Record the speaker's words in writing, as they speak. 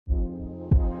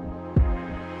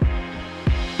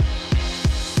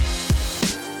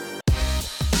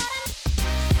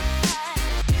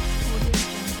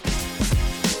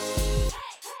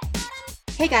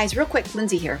Hey guys, real quick,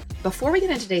 Lindsay here. Before we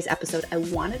get into today's episode, I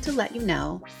wanted to let you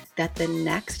know that the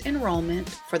next enrollment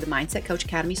for the Mindset Coach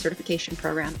Academy certification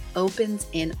program opens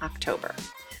in October.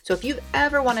 So if you've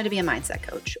ever wanted to be a mindset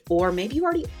coach, or maybe you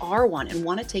already are one and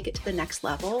want to take it to the next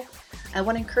level, I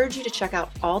want to encourage you to check out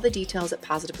all the details at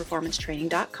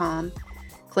positiveperformancetraining.com.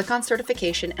 Click on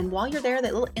certification, and while you're there,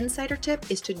 that little insider tip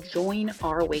is to join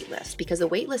our waitlist, because the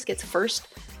waitlist gets first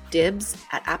dibs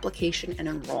at application and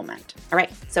enrollment. All right,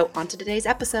 so on to today's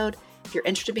episode. If you're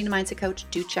interested in being a mindset coach,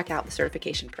 do check out the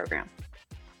certification program.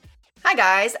 Hi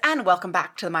guys, and welcome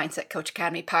back to the Mindset Coach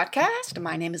Academy podcast.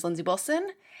 My name is Lindsay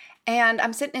Wilson, and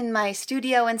I'm sitting in my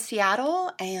studio in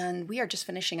Seattle, and we are just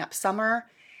finishing up summer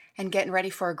and getting ready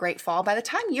for a great fall. By the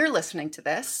time you're listening to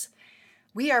this,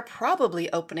 we are probably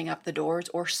opening up the doors,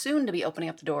 or soon to be opening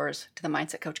up the doors, to the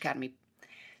Mindset Coach Academy.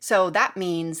 So that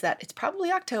means that it's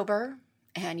probably October,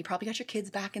 and you probably got your kids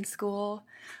back in school.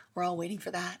 We're all waiting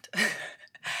for that.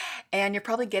 And you're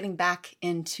probably getting back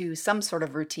into some sort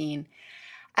of routine.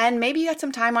 And maybe you got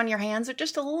some time on your hands, or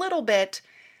just a little bit,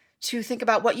 to think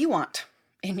about what you want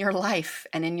in your life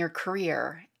and in your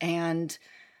career. And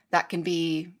that can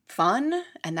be fun,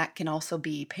 and that can also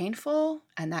be painful,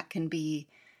 and that can be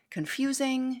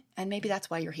confusing, and maybe that's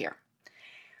why you're here.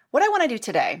 What I want to do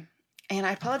today, and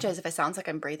I apologize if it sounds like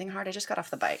I'm breathing hard, I just got off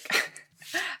the bike.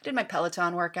 I did my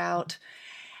Peloton workout,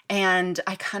 and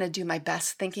I kind of do my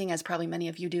best thinking, as probably many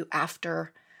of you do,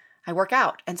 after I work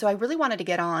out. And so I really wanted to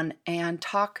get on and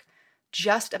talk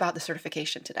just about the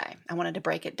certification today. I wanted to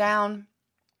break it down.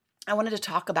 I wanted to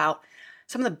talk about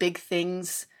some of the big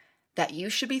things that you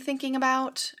should be thinking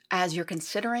about as you're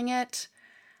considering it.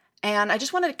 And I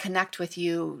just wanted to connect with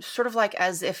you, sort of like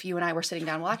as if you and I were sitting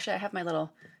down. Well, actually, I have my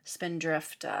little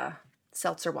Spindrift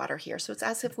seltzer water here. So it's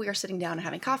as if we are sitting down and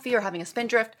having coffee or having a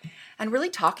Spindrift and really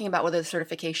talking about whether the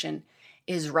certification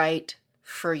is right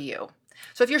for you.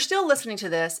 So if you're still listening to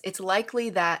this, it's likely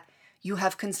that you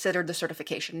have considered the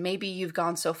certification. Maybe you've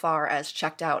gone so far as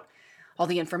checked out all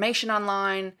the information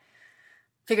online,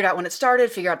 figured out when it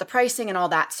started, figured out the pricing and all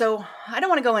that. So I don't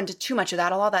want to go into too much of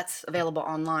that. All that's available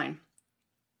online.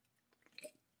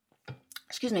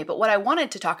 Excuse me, but what I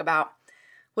wanted to talk about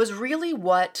was really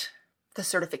what the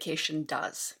certification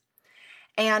does.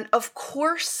 And of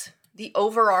course, the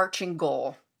overarching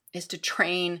goal is to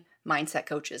train mindset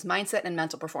coaches, mindset and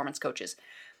mental performance coaches.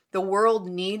 The world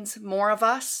needs more of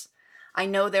us. I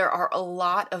know there are a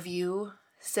lot of you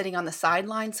sitting on the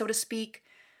sidelines, so to speak,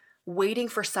 waiting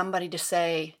for somebody to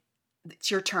say,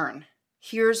 it's your turn.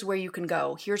 Here's where you can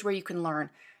go. Here's where you can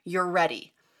learn. You're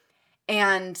ready.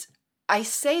 And I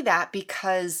say that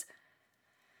because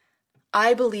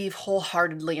I believe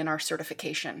wholeheartedly in our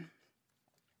certification.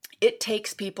 It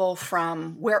takes people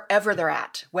from wherever they're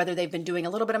at, whether they've been doing a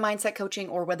little bit of mindset coaching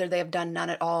or whether they have done none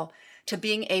at all, to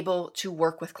being able to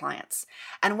work with clients.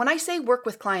 And when I say work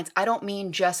with clients, I don't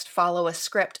mean just follow a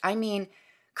script. I mean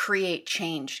create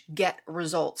change, get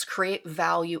results, create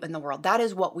value in the world. That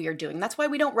is what we are doing. That's why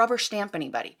we don't rubber stamp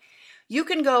anybody. You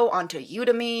can go onto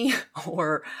Udemy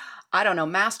or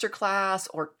Masterclass,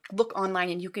 or look online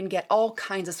and you can get all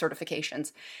kinds of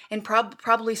certifications, and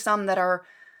probably some that are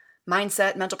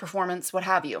mindset, mental performance, what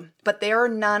have you. But there are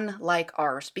none like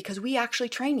ours, because we actually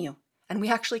train you and we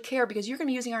actually care, because you're going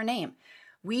to be using our name.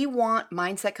 We want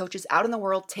mindset coaches out in the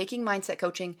world taking mindset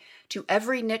coaching to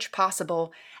every niche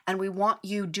possible, and we want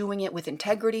you doing it with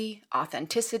integrity,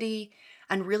 authenticity,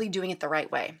 and really doing it the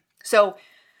right way. So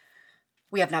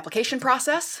we have an application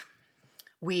process.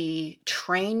 We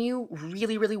train you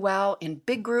really, really well in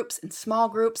big groups and small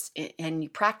groups, and you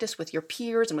practice with your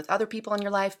peers and with other people in your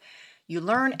life. You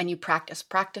learn and you practice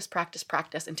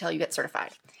until you get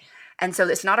certified. And so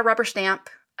it's not a rubber stamp.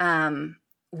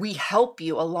 We help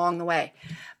you along the way.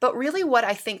 But really what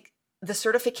I think the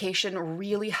certification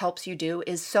really helps you do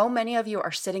is, so many of you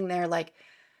are sitting there like,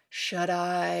 should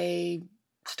I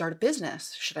start a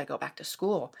business? Should I go back to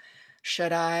school?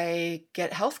 Should I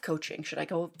get health coaching? Should I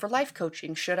go for life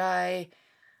coaching? Should I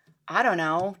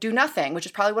do nothing, which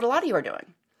is probably what a lot of you are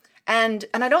doing. And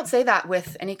I don't say that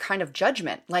with any kind of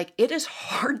judgment. Like, it is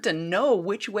hard to know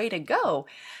which way to go,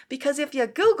 because if you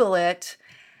Google it,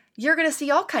 you're going to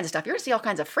see all kinds of stuff. You're going to see all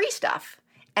kinds of free stuff.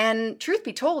 And truth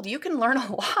be told, you can learn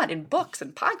a lot in books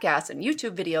and podcasts and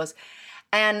YouTube videos,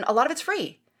 and a lot of it's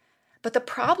free. But the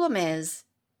problem is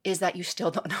that you still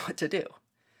don't know what to do.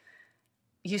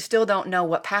 You still don't know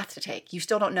what path to take. You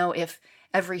still don't know if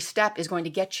every step is going to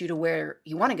get you to where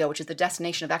you want to go, which is the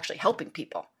destination of actually helping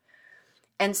people.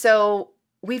 And so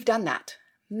we've done that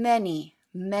many,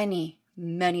 many,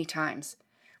 many times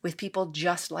with people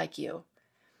just like you.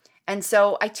 And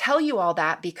so I tell you all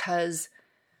that because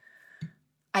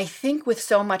I think with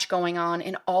so much going on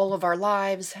in all of our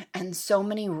lives and so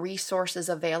many resources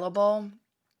available,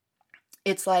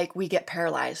 it's like we get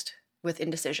paralyzed with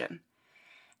indecision.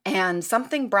 And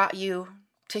something brought you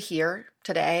to here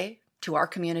today, to our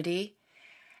community.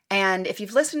 And if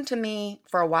you've listened to me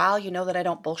for a while, you know that I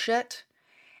don't bullshit.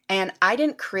 And I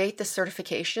didn't create this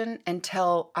certification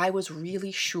until I was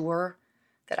really sure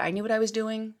that I knew what I was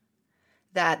doing,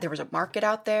 that there was a market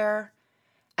out there.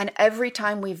 And every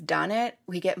time we've done it,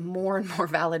 we get more and more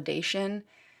validation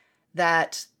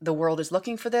that the world is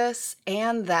looking for this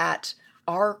and that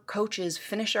our coaches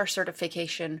finish our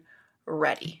certification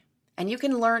ready. And you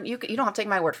can learn, you don't have to take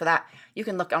my word for that. You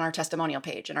can look on our testimonial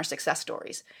page and our success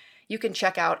stories. You can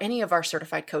check out any of our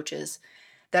certified coaches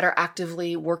that are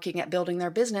actively working at building their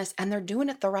business, and they're doing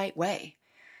it the right way.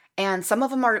 And some of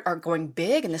them are going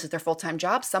big and this is their full-time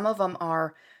job. Some of them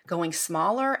are going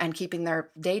smaller and keeping their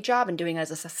day job and doing it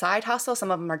as a side hustle.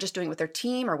 Some of them are just doing it with their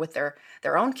team or with their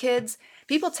own kids.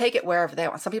 People take it wherever they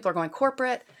want. Some people are going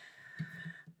corporate.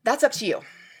 That's up to you.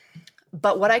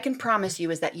 But what I can promise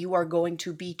you is that you are going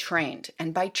to be trained.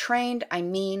 And by trained, I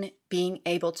mean being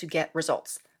able to get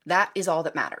results. That is all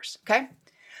that matters, okay?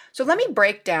 So let me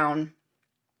break down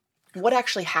what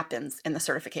actually happens in the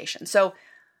certification. So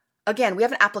again, we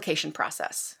have an application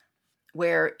process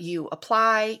where you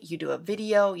apply, you do a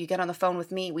video, you get on the phone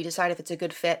with me, we decide if it's a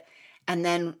good fit, and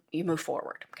then you move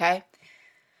forward, okay?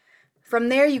 From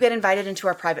there, you get invited into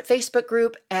our private Facebook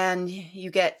group and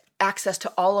you get access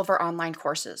to all of our online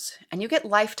courses, and you get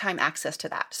lifetime access to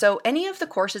that. So any of the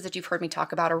courses that you've heard me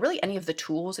talk about, or really any of the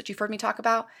tools that you've heard me talk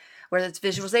about, whether it's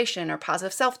visualization or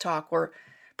positive self-talk or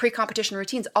pre-competition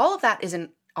routines, all of that is in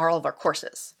all of our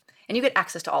courses, and you get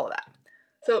access to all of that.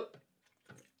 So,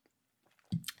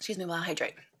 excuse me while I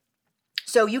hydrate.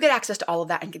 So you get access to all of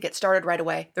that and can get started right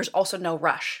away. There's also no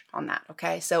rush on that,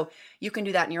 okay? So you can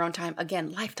do that in your own time.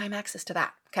 Again, lifetime access to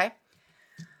that, okay?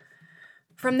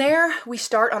 From there, we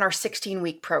start on our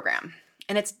 16-week program,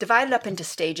 and it's divided up into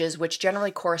stages, which generally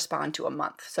correspond to a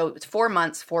month. So it's 4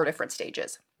 months, 4 different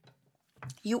stages.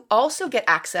 You also get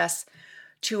access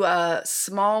to a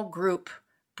small group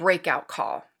breakout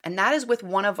call, and that is with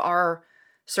one of our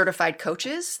certified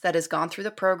coaches that has gone through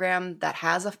the program, that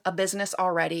has a business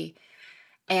already,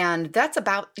 and that's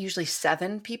about usually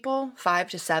 7 people,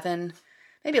 5 to 7,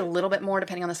 maybe a little bit more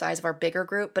depending on the size of our bigger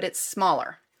group, but it's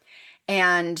smaller.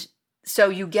 And so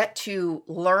you get to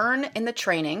learn in the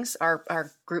trainings,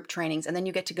 our group trainings, and then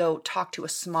you get to go talk to a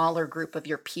smaller group of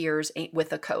your peers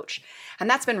with a coach. And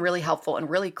that's been really helpful and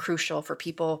really crucial for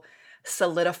people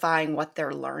solidifying what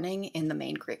they're learning in the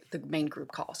main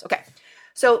group calls. Okay,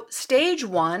 so stage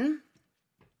 1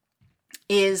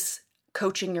 is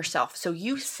coaching yourself. So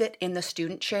you sit in the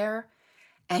student chair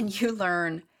and you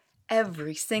learn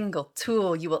every single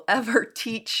tool you will ever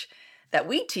teach, that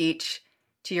we teach,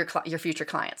 to your future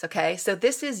clients, okay? So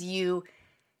this is you.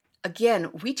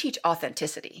 Again, we teach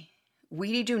authenticity.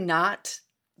 We do not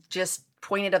just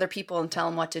point at other people and tell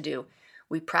them what to do.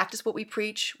 We practice what we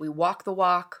preach. We walk the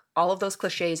walk. All of those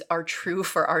cliches are true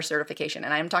for our certification.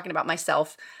 And I'm talking about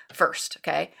myself first,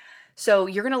 okay? So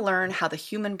you're going to learn how the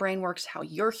human brain works, how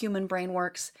your human brain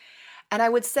works. And I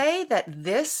would say that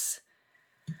this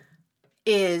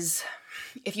is,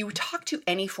 if you talk to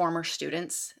any former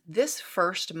students, this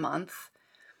first month,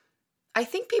 I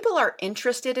think people are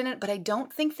interested in it, but I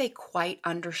don't think they quite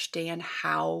understand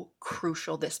how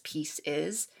crucial this piece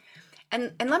is.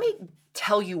 And let me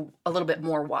tell you a little bit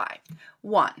more why.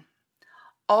 1,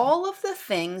 all of the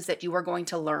things that you are going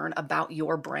to learn about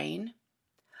your brain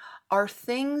are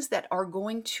things that are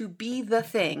going to be the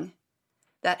thing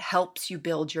that helps you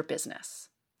build your business.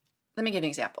 Let me give you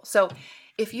an example. So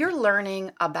if you're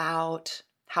learning about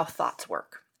how thoughts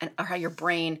work or how your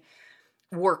brain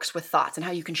works with thoughts and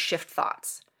how you can shift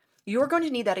thoughts, you're going to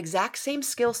need that exact same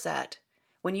skill set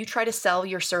when you try to sell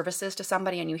your services to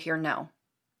somebody and you hear no.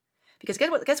 Because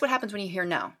guess what happens when you hear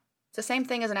no? It's the same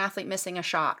thing as an athlete missing a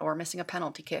shot or missing a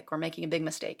penalty kick or making a big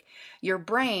mistake. Your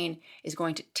brain is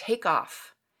going to take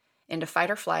off into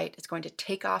fight or flight. It's going to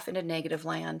take off into negative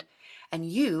land. And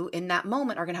you, in that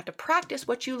moment, are going to have to practice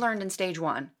what you learned in stage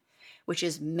 1, which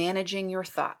is managing your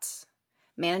thoughts.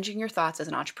 Managing your thoughts as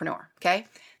an entrepreneur, okay?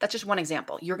 That's just one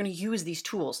example. You're going to use these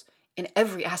tools in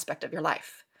every aspect of your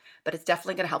life, but it's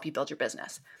definitely going to help you build your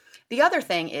business. The other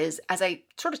thing is, as I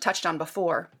sort of touched on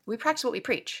before, we practice what we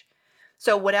preach.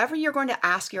 So whatever you're going to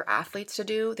ask your athletes to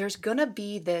do, there's going to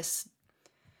be this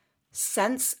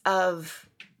sense of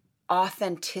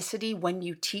authenticity when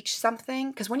you teach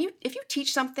something. Because if you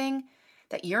teach something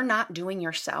that you're not doing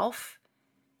yourself,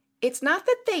 it's not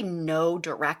that they know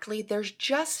directly. There's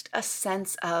just a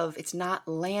sense of it's not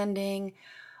landing,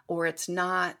 or it's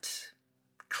not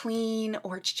clean,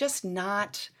 or it's just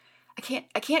not, I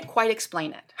can't quite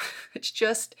explain it.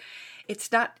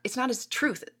 It's not as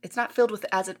truth. It's not filled with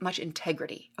as much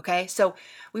integrity. Okay. So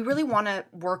we really want to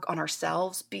work on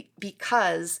ourselves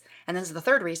because, and this is the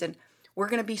third reason, we're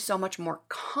going to be so much more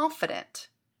confident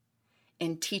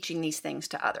in teaching these things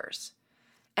to others.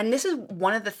 And this is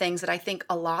one of the things that I think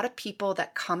a lot of people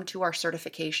that come to our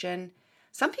certification,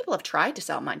 some people have tried to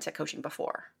sell mindset coaching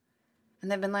before. And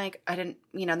they've been like, then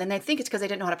they think it's because they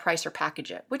didn't know how to price or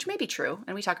package it, which may be true.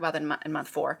 And we talk about that in month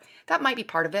 4. That might be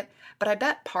part of it. But I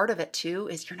bet part of it too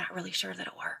is you're not really sure that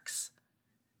it works.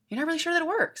 You're not really sure that it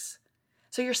works.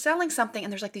 So you're selling something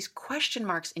and there's like these question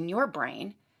marks in your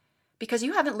brain because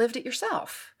you haven't lived it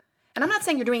yourself. And I'm not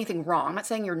saying you're doing anything wrong. I'm not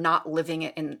saying you're not living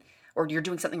it or you're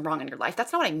doing something wrong in your life.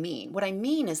 That's not what I mean. What I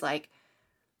mean is like,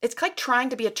 it's like trying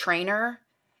to be a trainer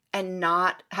and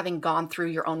not having gone through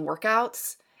your own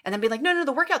workouts and then be like, no,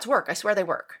 the workouts work. I swear they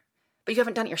work. But you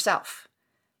haven't done it yourself.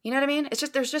 You know what I mean? It's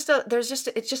just,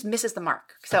 it just misses the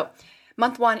mark. So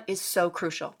month 1 is so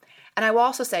crucial. And I will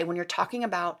also say, when you're talking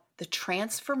about the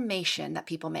transformation that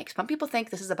people make, some people think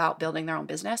this is about building their own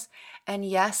business. And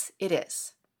yes, it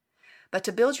is. But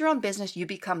to build your own business, you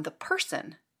become the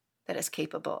person that is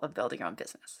capable of building your own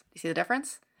business. You see the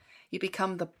difference? You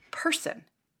become the person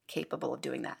capable of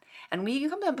doing that. And when you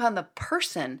come upon the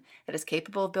person that is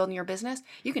capable of building your business,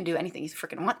 you can do anything you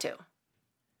freaking want to.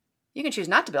 You can choose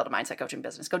not to build a mindset coaching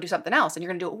business. Go do something else, and you're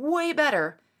going to do it way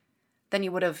better than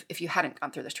you would have if you hadn't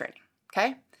gone through this training.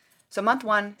 Okay? So month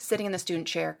 1, sitting in the student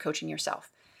chair, coaching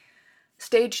yourself.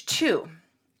 Stage 2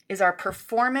 is our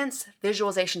performance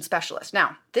visualization specialist.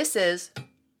 Now,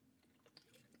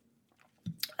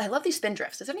 I love these spin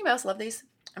drifts. Does anybody else love these?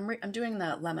 I'm doing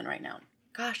the lemon right now.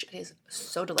 Gosh, it is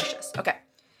so delicious. Okay.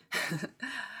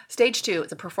 Stage 2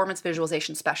 is a performance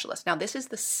visualization specialist. Now, this is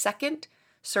the second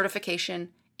certification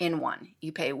in one.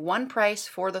 You pay one price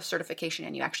for the certification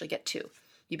and you actually get 2.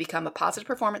 You become a positive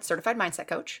performance certified mindset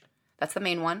coach. That's the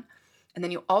main one. And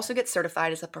then you also get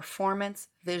certified as a performance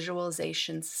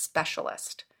visualization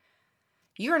specialist.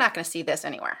 You're not going to see this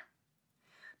anywhere.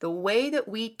 The way that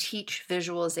we teach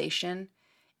visualization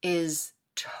is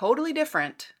totally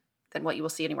different than what you will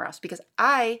see anywhere else, because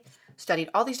I studied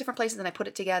all these different places and I put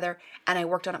it together and I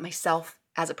worked on it myself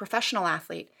as a professional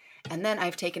athlete. And then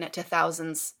I've taken it to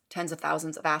thousands, tens of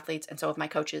thousands of athletes, and so have my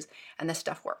coaches, and this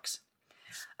stuff works.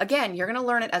 Again, you're going to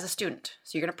learn it as a student.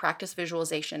 So you're going to practice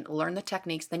visualization, learn the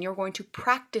techniques, then you're going to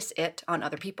practice it on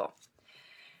other people.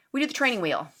 We do the training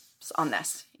wheel on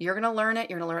this. You're going to learn it.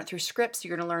 You're going to learn it through scripts.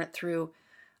 You're going to learn it through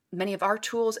many of our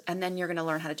tools, and then you're going to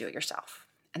learn how to do it yourself.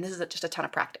 And this is just a ton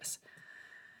of practice.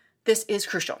 This is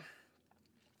crucial.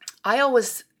 I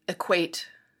always equate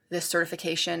this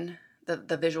certification,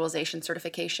 the visualization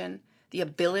certification, the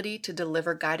ability to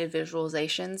deliver guided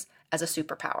visualizations as a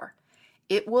superpower.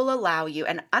 It will allow you,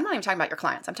 and I'm not even talking about your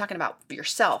clients, I'm talking about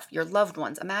yourself, your loved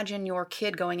ones. Imagine your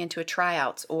kid going into a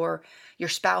tryouts, or your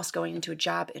spouse going into a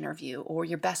job interview, or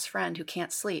your best friend who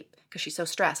can't sleep because she's so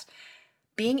stressed.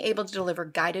 Being able to deliver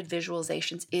guided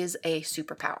visualizations is a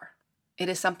superpower. It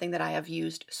is something that I have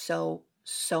used so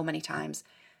many times,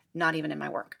 not even in my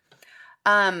work.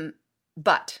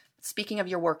 But speaking of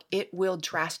your work, it will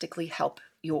drastically help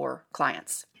your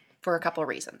clients for a couple of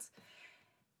reasons.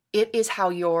 It is how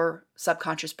your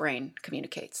subconscious brain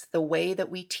communicates. The way that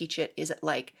we teach it is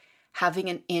like having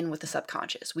an in with the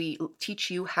subconscious. We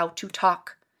teach you how to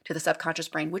talk to the subconscious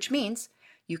brain, which means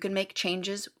you can make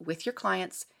changes with your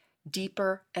clients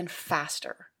deeper and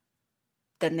faster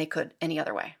than they could any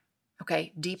other way.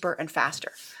 Okay, deeper and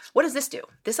faster. What does this do?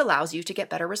 This allows you to get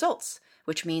better results,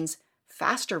 which means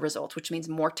faster results, which means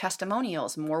more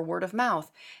testimonials, more word of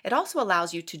mouth. It also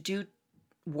allows you to do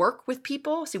work with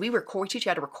people. See, we teach you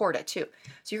how to record it too.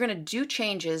 So you're going to do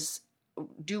changes,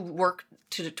 do work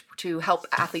to help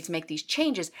athletes make these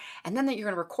changes, and then you're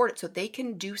going to record it so they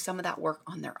can do some of that work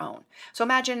on their own. So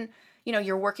imagine,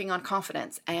 you're working on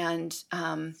confidence and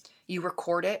you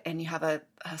record it and you have a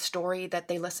story that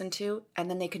they listen to, and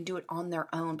then they can do it on their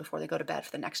own before they go to bed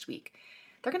for the next week.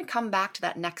 They're going to come back to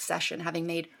that next session having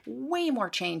made way more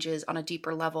changes on a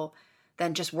deeper level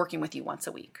than just working with you once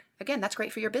a week. Again, that's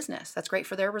great for your business. That's great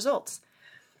for their results.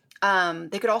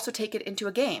 They could also take it into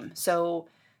a game. So,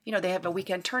 they have a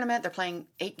weekend tournament. They're playing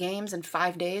 8 games in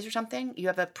 5 days or something. You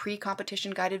have a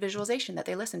pre-competition guided visualization that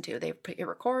they listen to. They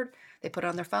record, they put it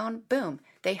on their phone, boom.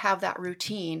 They have that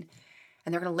routine,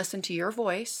 and they're going to listen to your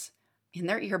voice in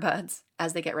their earbuds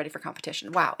as they get ready for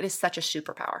competition. Wow, it is such a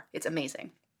superpower. It's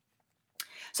amazing.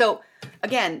 So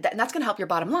again, that's going to help your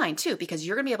bottom line too, because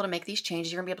you're going to be able to make these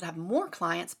changes. You're going to be able to have more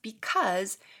clients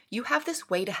because you have this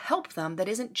way to help them that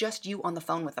isn't just you on the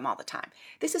phone with them all the time.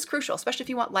 This is crucial, especially if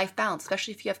you want life balance,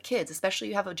 especially if you have kids, especially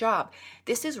if you have a job.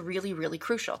 This is really, really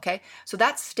crucial, okay? So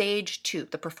that's stage 2,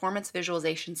 the Performance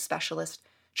Visualization Specialist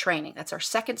Training. That's our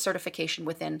second certification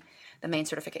within the main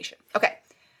certification. Okay,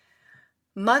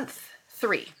 month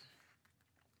 3.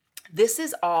 This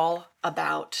is all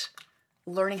about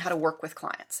learning how to work with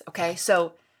clients, okay?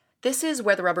 So this is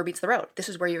where the rubber meets the road. This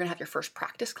is where you're gonna have your first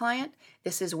practice client.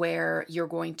 This is where you're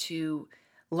going to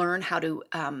learn how to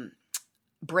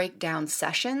break down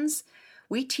sessions.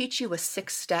 We teach you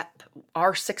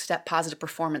our 6-step positive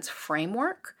performance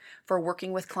framework for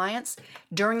working with clients.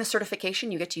 During the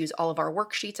certification, you get to use all of our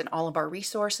worksheets and all of our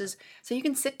resources, so you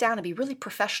can sit down and be really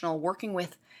professional working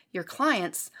with your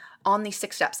clients on these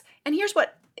 6 steps. And here's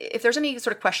what, if there's any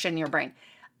sort of question in your brain,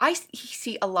 I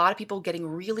see a lot of people getting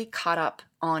really caught up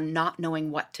on not knowing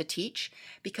what to teach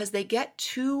because they get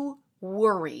too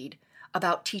worried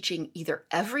about teaching either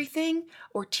everything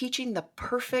or teaching the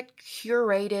perfect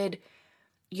curated,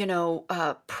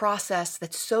 process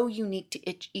that's so unique to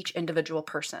each individual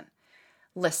person.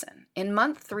 Listen, in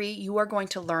month 3, you are going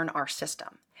to learn our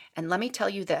system. And let me tell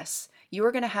you this, you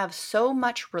are going to have so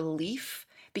much relief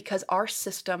because our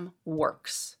system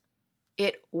works.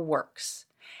 It works.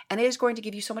 And it is going to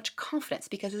give you so much confidence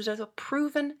because it is a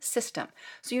proven system.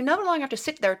 So you no longer have to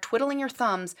sit there twiddling your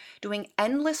thumbs, doing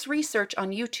endless research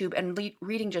on YouTube and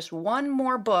reading just one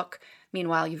more book.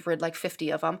 Meanwhile, you've read like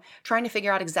 50 of them, trying to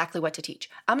figure out exactly what to teach.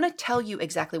 I'm going to tell you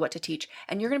exactly what to teach,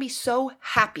 and you're going to be so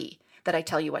happy that I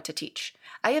tell you what to teach.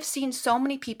 I have seen so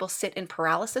many people sit in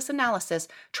paralysis analysis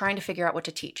trying to figure out what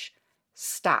to teach.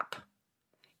 Stop.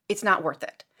 It's not worth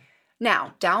it.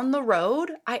 Now, down the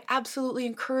road, I absolutely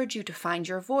encourage you to find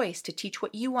your voice, to teach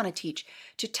what you want to teach,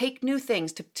 to take new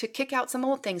things, to kick out some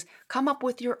old things. Come up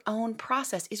with your own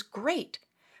process is great,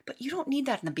 but you don't need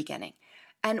that in the beginning.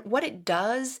 And what it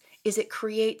does is it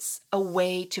creates a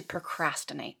way to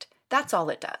procrastinate. That's all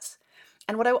it does.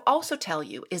 And what I will also tell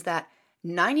you is that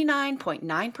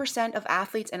 99.9% of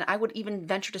athletes, and I would even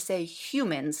venture to say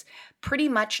humans, pretty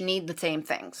much need the same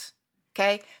things.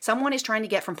 Okay? Someone is trying to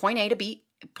get from point A to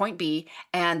point B,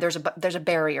 and there's a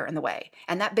barrier in the way.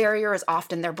 And that barrier is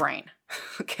often their brain.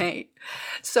 Okay?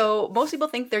 So most people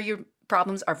think their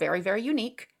problems are very, very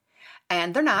unique,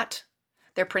 and they're not.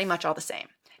 They're pretty much all the same.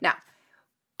 Now,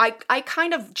 I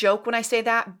kind of joke when I say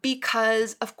that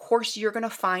because, of course, you're going to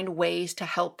find ways to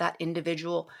help that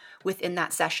individual within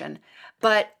that session.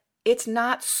 But it's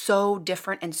not so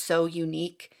different and so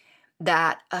unique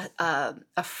that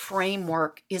a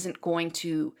framework isn't going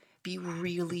to be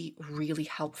really, really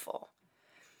helpful.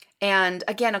 And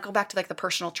again, I'll go back to like the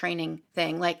personal training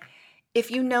thing. Like if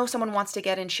you know someone wants to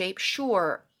get in shape,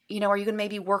 sure. Are you going to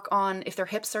maybe work on, if their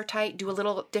hips are tight, do a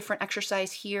little different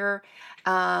exercise here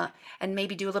and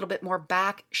maybe do a little bit more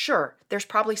back? Sure. There's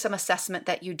probably some assessment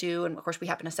that you do. And of course, we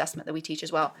have an assessment that we teach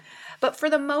as well. But for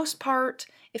the most part,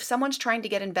 if someone's trying to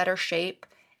get in better shape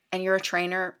and you're a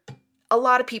trainer, a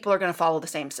lot of people are going to follow the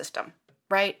same system,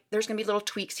 right? There's going to be little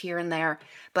tweaks here and there,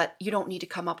 but you don't need to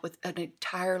come up with an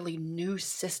entirely new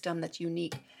system that's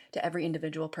unique to every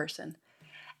individual person.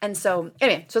 And so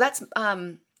anyway, so that's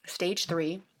stage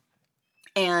 3.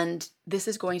 And this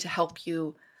is going to help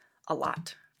you a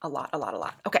lot.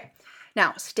 Okay.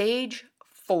 Now, stage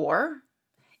 4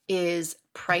 is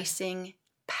pricing,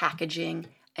 packaging,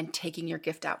 and taking your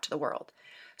gift out to the world.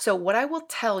 So what I will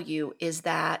tell you is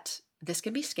that this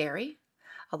can be scary.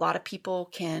 A lot of people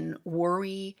can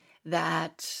worry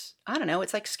that, I don't know,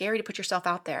 it's like scary to put yourself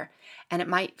out there. And it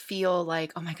might feel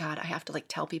like, oh my God, I have to like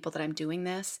tell people that I'm doing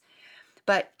this.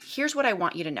 But here's what I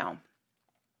want you to know.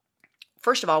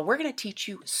 First of all, we're going to teach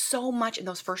you so much in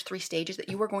those first 3 stages that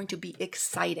you are going to be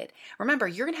excited. Remember,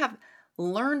 you're going to have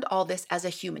learned all this as a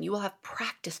human. You will have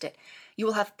practiced it. You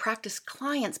will have practiced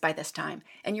clients by this time,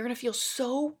 and you're going to feel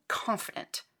so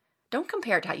confident. Don't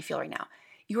compare it to how you feel right now.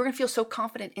 You're going to feel so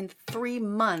confident in 3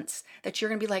 months that you're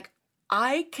going to be like,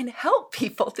 I can help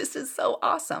people. This is so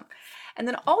awesome. And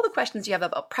then all the questions you have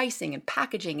about pricing and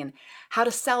packaging and how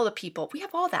to sell to people, we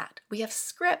have all that. We have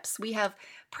scripts, we have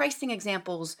pricing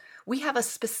examples. We have a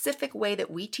specific way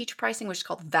that we teach pricing, which is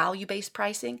called value-based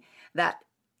pricing, that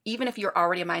even if you're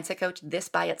already a mindset coach, this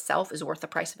by itself is worth the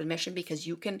price of admission because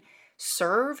you can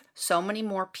serve so many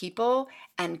more people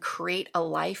and create a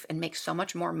life and make so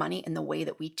much more money in the way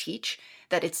that we teach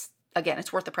that it's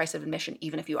worth the price of admission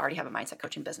even if you already have a mindset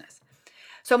coaching business.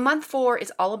 So month 4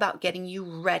 is all about getting you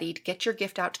ready to get your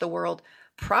gift out to the world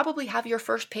probably have your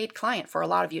first paid client for a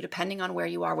lot of you, depending on where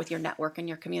you are with your network and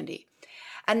your community.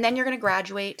 And then you're going to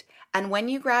graduate. And when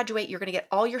you graduate, you're going to get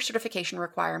all your certification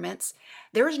requirements.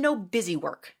 There is no busy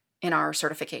work in our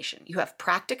certification. You have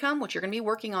practicum, which you're going to be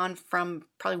working on from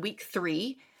probably week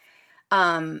 3.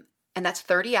 And that's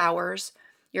 30 hours.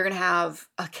 You're going to have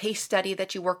a case study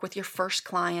that you work with your first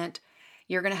client.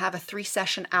 You're going to have a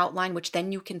 3-session outline, which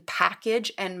then you can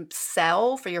package and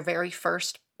sell for your very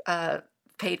first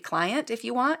paid client if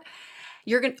you want.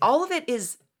 All of it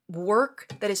is work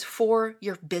that is for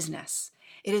your business.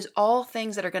 It is all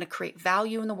things that are going to create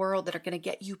value in the world, that are going to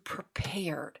get you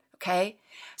prepared. Okay.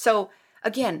 So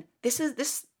again,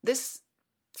 this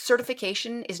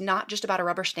certification is not just about a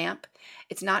rubber stamp.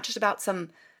 It's not just about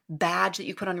some badge that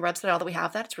you put on your website, although we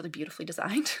have that. It's really beautifully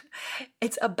designed.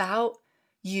 It's about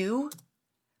you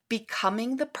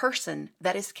becoming the person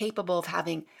that is capable of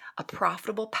having a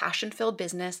profitable, passion-filled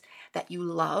business that you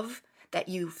love, that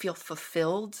you feel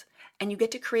fulfilled, and you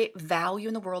get to create value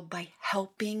in the world by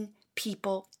helping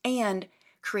people and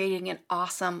creating an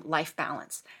awesome life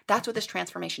balance. That's what this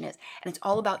transformation is. And it's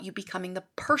all about you becoming the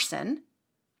person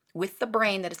with the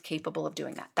brain that is capable of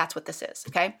doing that. That's what this is,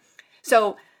 okay?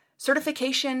 So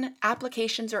certification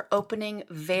applications are opening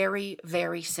very,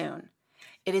 very soon.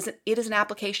 It is an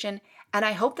application, and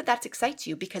I hope that excites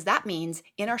you, because that means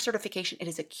in our certification, it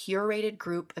is a curated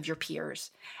group of your peers.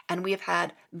 And we have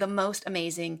had the most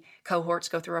amazing cohorts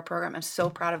go through our program. I'm so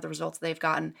proud of the results they've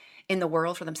gotten in the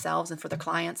world for themselves and for their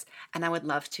clients. And I would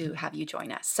love to have you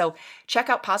join us. So check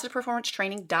out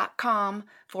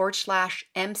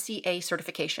positiveperformancetraining.com/MCA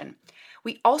certification.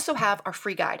 We also have our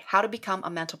free guide, How to Become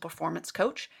a Mental Performance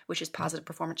Coach, which is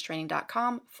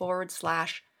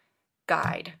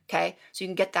positiveperformancetraining.com/guide. Okay. So you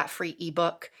can get that free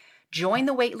ebook. Join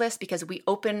the wait list, because we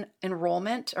open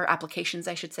enrollment, or applications,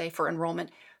 I should say, for enrollment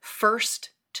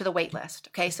first to the wait list.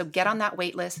 Okay. So get on that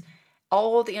wait list.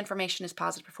 All the information is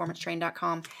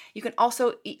positiveperformancetraining.com. You can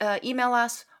also email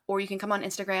us, or you can come on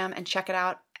Instagram and check it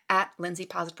out at Lindsay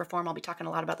Positive Perform. I'll be talking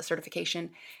a lot about the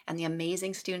certification and the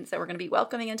amazing students that we're going to be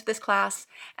welcoming into this class.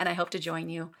 And I hope to join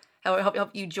you. I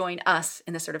hope you join us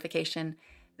in the certification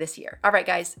this year. All right,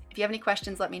 guys, if you have any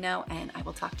questions, let me know, and I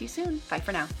will talk to you soon. Bye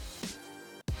for now.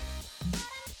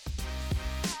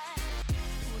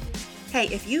 Hey,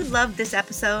 if you loved this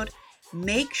episode,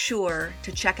 make sure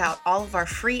to check out all of our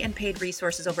free and paid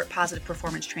resources over at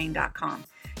positiveperformancetraining.com.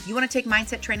 You want to take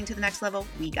mindset training to the next level?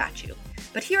 We got you.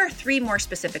 But here are 3 more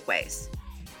specific ways.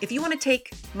 If you want to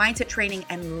take mindset training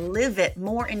and live it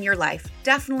more in your life,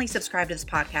 definitely subscribe to this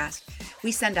podcast.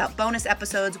 We send out bonus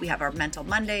episodes. We have our Mental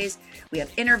Mondays. We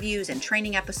have interviews and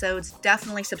training episodes.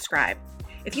 Definitely subscribe.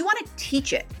 If you want to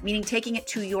teach it, meaning taking it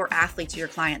to your athletes or your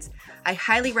clients, I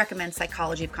highly recommend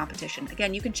Psychology of Competition.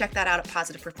 Again, you can check that out at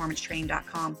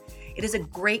positiveperformancetraining.com. It is a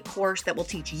great course that will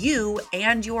teach you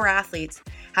and your athletes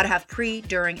how to have pre,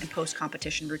 during, and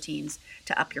post-competition routines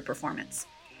to up your performance.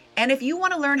 And if you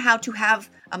want to learn how to have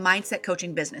a mindset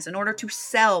coaching business in order to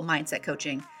sell mindset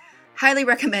coaching, highly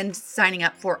recommend signing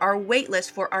up for our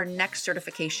waitlist for our next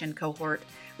certification cohort,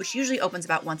 which usually opens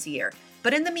about once a year.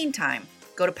 But in the meantime,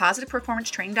 go to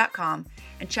positiveperformancetraining.com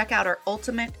and check out our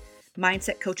ultimate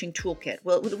mindset coaching toolkit.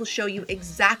 Well, it will show you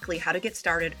exactly how to get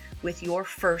started with your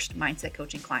first mindset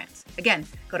coaching clients. Again,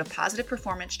 go to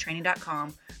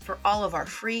positiveperformancetraining.com for all of our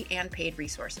free and paid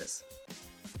resources.